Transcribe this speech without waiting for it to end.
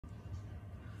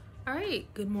All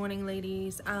right, good morning,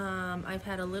 ladies. I've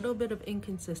had a little bit of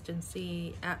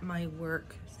inconsistency at my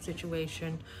work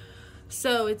situation,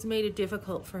 so it's made it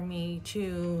difficult for me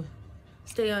to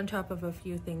stay on top of a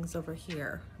few things over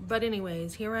here. But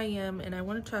anyways, here I am, and I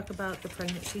want to talk about the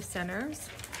pregnancy centers.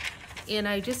 And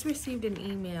I just received an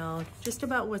email just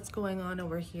about what's going on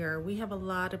over here. We have a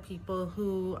lot of people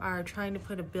who are trying to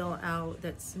put a bill out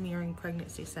that's smearing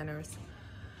pregnancy centers.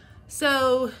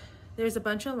 So there's a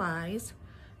bunch of lies,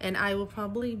 and I will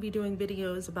probably be doing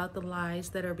videos about the lies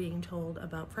that are being told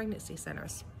about pregnancy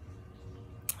centers.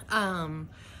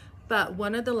 But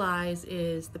one of the lies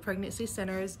is the pregnancy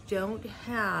centers don't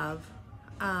have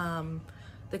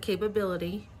the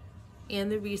capability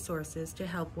and the resources to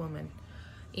help women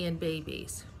and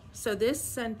babies. So this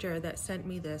center that sent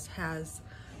me this has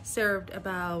served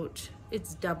about,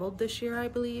 it's doubled this year, I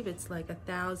believe. It's like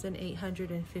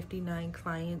 1,859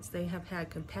 clients they have had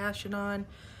compassion on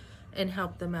and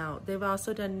helped them out. They've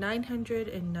also done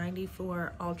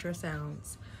 994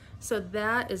 ultrasounds. So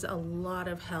that is a lot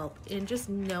of help. In just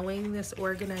knowing this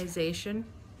organization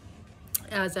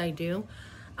as I do,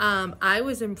 I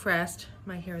was impressed.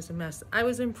 My hair is a mess. I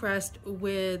was impressed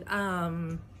with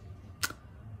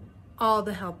all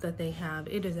the help that they have.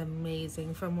 It is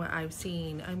amazing from what I've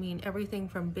seen. I mean, everything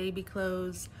from baby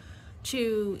clothes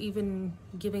to even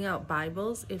giving out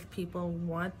Bibles if people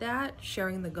want that,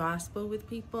 sharing the gospel with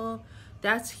people.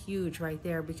 That's huge right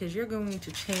there, because you're going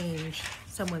to change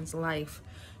someone's life.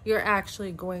 You're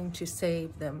actually going to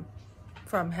save them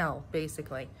from hell,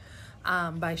 basically,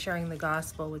 by sharing the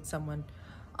gospel with someone.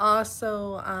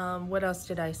 Also, what else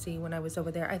did I see when I was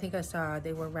over there? I think I saw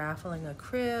they were raffling a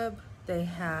crib. They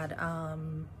had,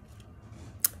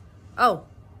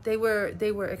 they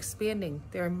were expanding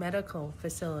their medical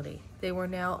facility. They were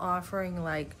now offering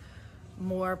like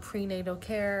more prenatal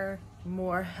care,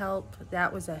 more help.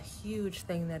 That was a huge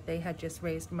thing that they had just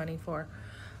raised money for.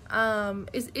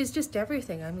 It's just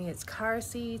everything. I mean, it's car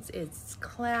seats, it's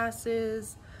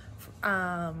classes,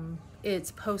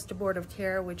 it's post-abortive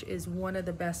care, which is one of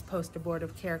the best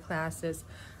post-abortive care classes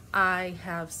I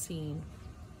have seen.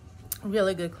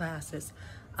 Really good classes.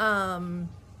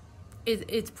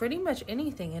 It's pretty much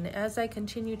anything. And as I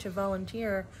continue to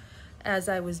volunteer, as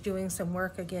I was doing some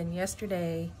work again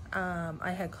yesterday,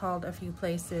 I had called a few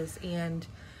places, and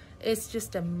it's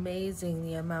just amazing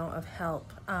the amount of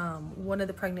help. One of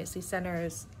the pregnancy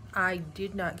centers I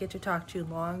did not get to talk to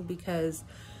long, because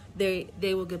they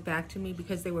will get back to me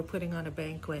because they were putting on a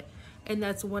banquet. And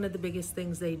that's one of the biggest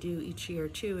things they do each year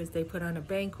too, is they put on a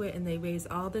banquet and they raise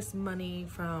all this money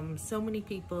from so many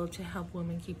people to help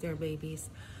women keep their babies.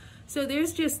 So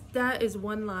that is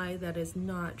one lie that is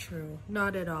not true,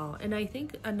 not at all. And I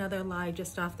think another lie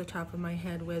just off the top of my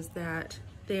head was that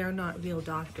they are not real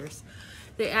doctors.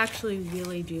 They actually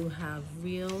really do have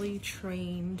really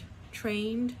trained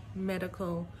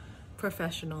medical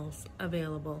professionals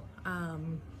available.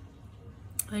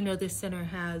 I know this center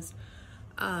has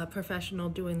a professional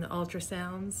doing the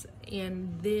ultrasounds,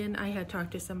 and then I had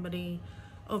talked to somebody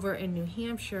over in New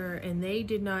Hampshire, and they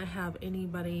did not have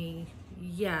anybody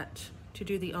yet to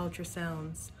do the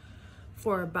ultrasounds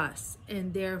for a bus,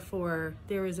 and therefore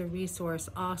there is a resource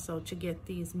also to get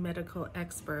these medical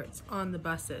experts on the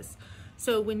buses.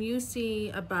 So when you see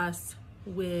a bus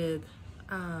with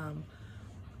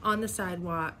on the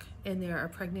sidewalk, and there are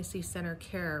pregnancy center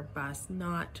care bus,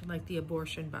 not like the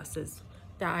abortion buses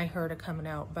that I heard are coming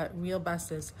out, but real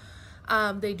buses,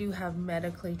 they do have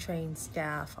medically trained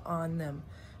staff on them.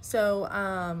 So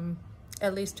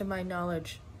at least to my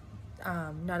knowledge,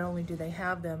 not only do they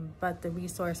have them, but the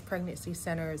resource pregnancy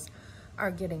centers are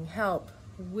getting help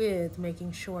with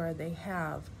making sure they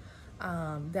have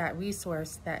that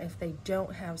resource, that if they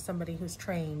don't have somebody who's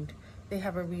trained, they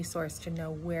have a resource to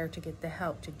know where to get the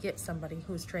help to get somebody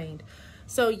who's trained.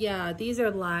 So yeah, these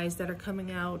are lies that are coming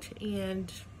out,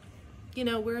 and you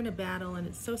know, we're in a battle, and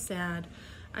it's so sad.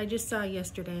 I just saw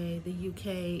yesterday the UK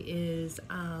is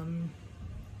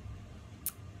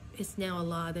it's now a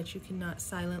law that you cannot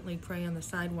silently pray on the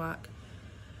sidewalk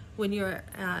when you're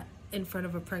in front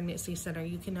of a pregnancy center.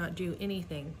 You cannot do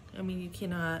anything. I mean, you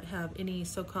cannot have any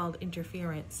so-called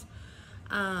interference.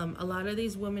 A lot of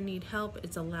these women need help.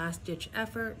 It's a last-ditch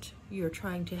effort. You're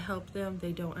trying to help them.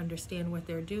 They don't understand what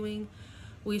they're doing.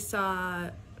 I saw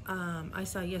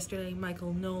yesterday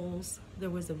Michael Knowles. There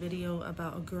was a video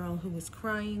about a girl who was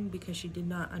crying because she did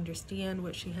not understand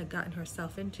what she had gotten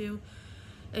herself into.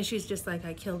 And she's just like,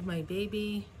 I killed my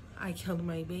baby. I killed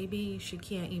my baby. She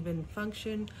can't even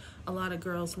function. A lot of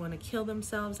girls want to kill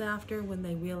themselves after when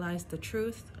they realize the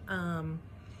truth.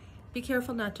 Be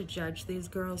careful not to judge these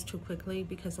girls too quickly,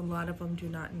 because a lot of them do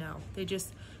not know.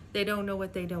 They don't know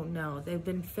what they don't know. They've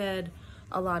been fed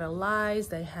a lot of lies.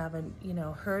 They haven't, you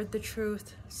know, heard the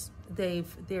truth.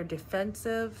 They're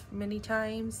defensive many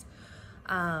times.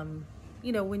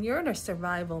 You know, when you're in a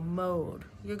survival mode,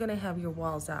 you're going to have your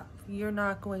walls up. You're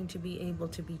not going to be able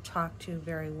to be talked to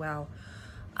very well.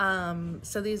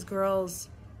 So these girls,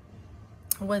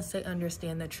 once they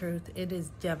understand the truth, it is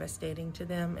devastating to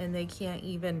them, and they can't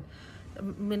even,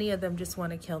 many of them just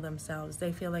want to kill themselves.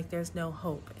 They feel like there's no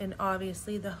hope. And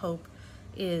obviously the hope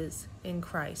is in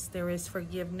Christ. There is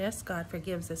forgiveness. God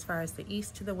forgives as far as the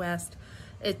east to the west.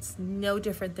 It's no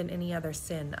different than any other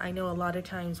sin. I know a lot of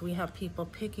times we have people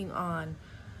picking on,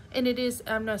 and it is,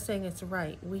 I'm not saying it's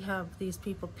right. We have these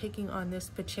people picking on this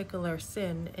particular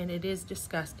sin, and it is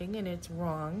disgusting and it's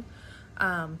wrong.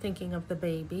 Thinking of the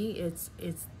baby,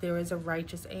 there is a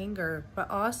righteous anger, but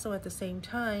also at the same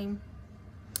time,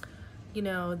 you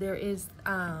know, there is,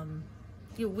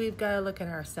 we've got to look at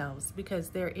ourselves,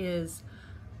 because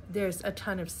there's a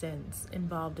ton of sins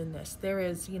involved in this. There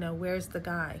is, you know, where's the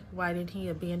guy? Why did he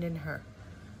abandon her?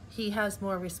 He has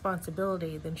more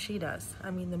responsibility than she does.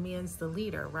 I mean, the man's the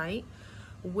leader, right?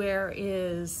 Where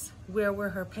were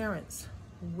her parents?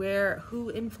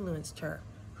 Who influenced her?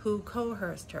 Who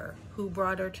coerced her? Who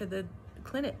brought her to the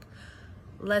clinic?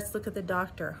 Let's look at the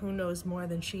doctor, who knows more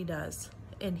than she does,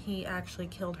 and he actually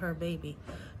killed her baby.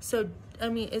 So, I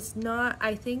mean, it's not,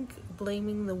 I think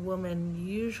blaming the woman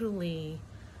usually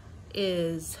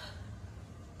is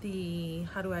the,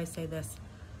 how do I say this,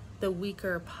 the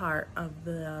weaker part of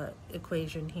the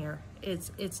equation here.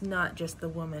 It's not just the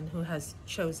woman who has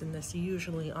chosen this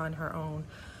usually on her own.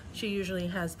 She usually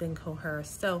has been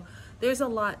coerced. So there's a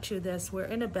lot to this. We're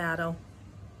in a battle.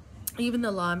 Even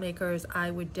the lawmakers, I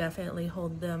would definitely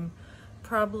hold them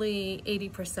probably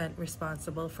 80%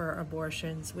 responsible for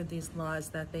abortions with these laws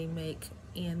that they make,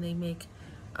 and they make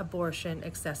abortion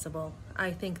accessible.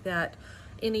 I think that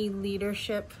any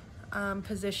leadership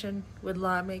position with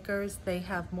lawmakers, they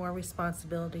have more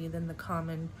responsibility than the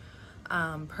common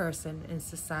person in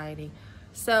society.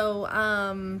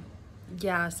 So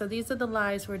yeah, so these are the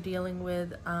lies we're dealing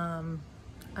with. I'm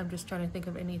just trying to think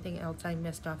of anything else I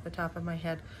missed off the top of my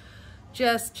head.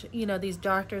 Just, you know, these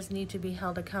doctors need to be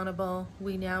held accountable.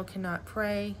 We now cannot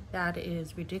pray. That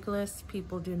is ridiculous.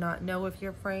 People do not know if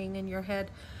you're praying in your head,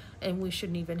 and we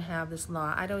shouldn't even have this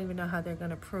law. I don't even know how they're going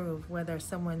to prove whether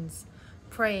someone's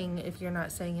praying if you're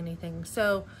not saying anything.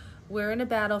 So we're in a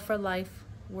battle for life.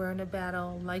 We're in a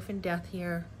battle, life and death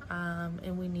here,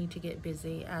 and we need to get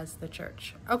busy as the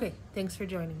church. Okay, thanks for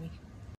joining me.